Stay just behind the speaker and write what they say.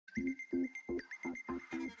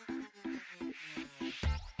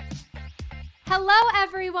Hello,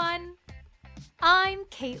 everyone. I'm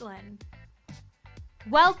Caitlin.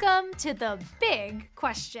 Welcome to the big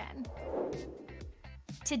question.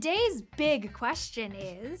 Today's big question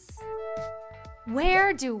is,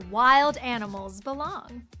 where do wild animals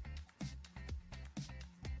belong?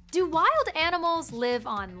 Do wild animals live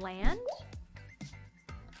on land?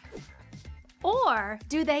 Or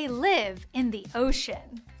do they live in the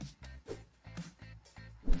ocean?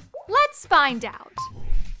 Let's find out.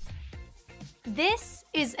 This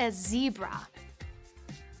is a zebra.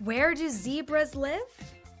 Where do zebras live?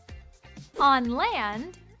 On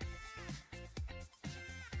land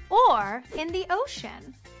or in the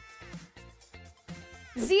ocean?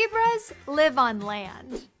 Zebras live on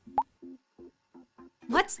land.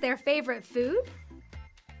 What's their favorite food?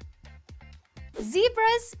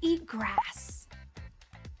 Zebras eat grass.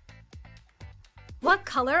 What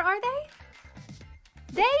color are they?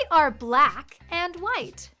 They are black and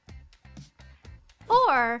white.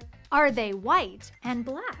 Or are they white and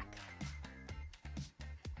black?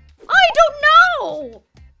 I don't know!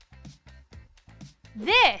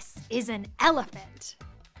 This is an elephant.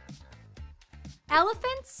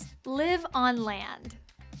 Elephants live on land.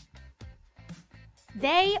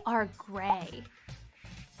 They are gray.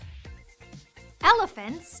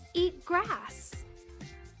 Elephants eat grass.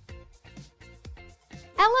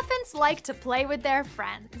 Elephants like to play with their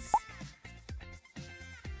friends.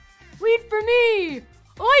 Wait for me!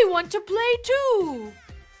 I want to play too!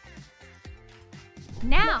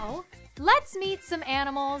 Now, let's meet some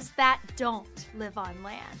animals that don't live on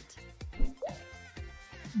land.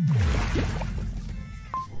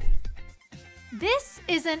 This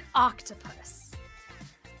is an octopus.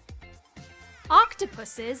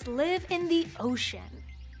 Octopuses live in the ocean.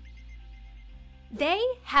 They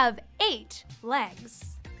have 8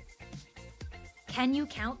 legs. Can you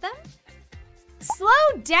count them?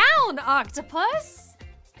 Slow down, octopus!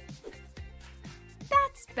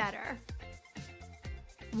 That's better.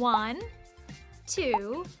 1,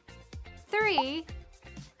 2, 3,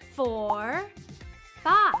 4,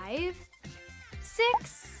 5,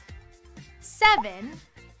 6, 7,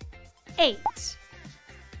 8.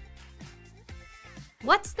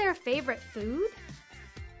 What's their favorite food?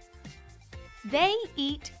 They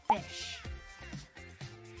eat fish.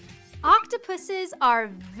 Octopuses are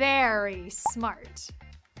very smart.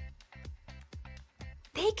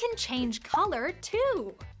 They can change color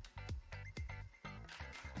too.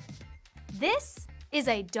 This is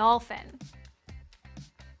a dolphin.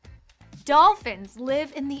 Dolphins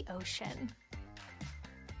live in the ocean.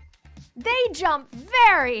 They jump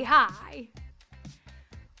very high.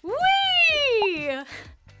 Whee!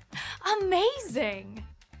 Amazing!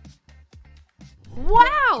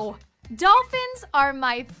 Wow! Dolphins are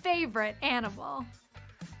my favorite animal.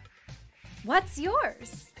 What's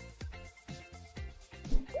yours?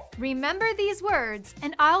 Remember these words,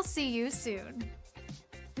 and I'll see you soon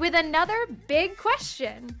with another big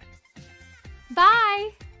question. Bye!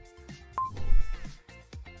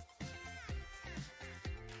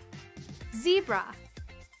 Zebra.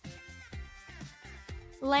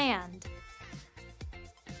 Land.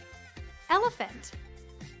 Elephant.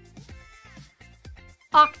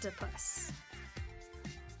 Octopus.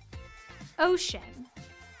 Ocean.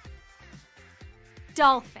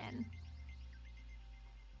 Dolphin.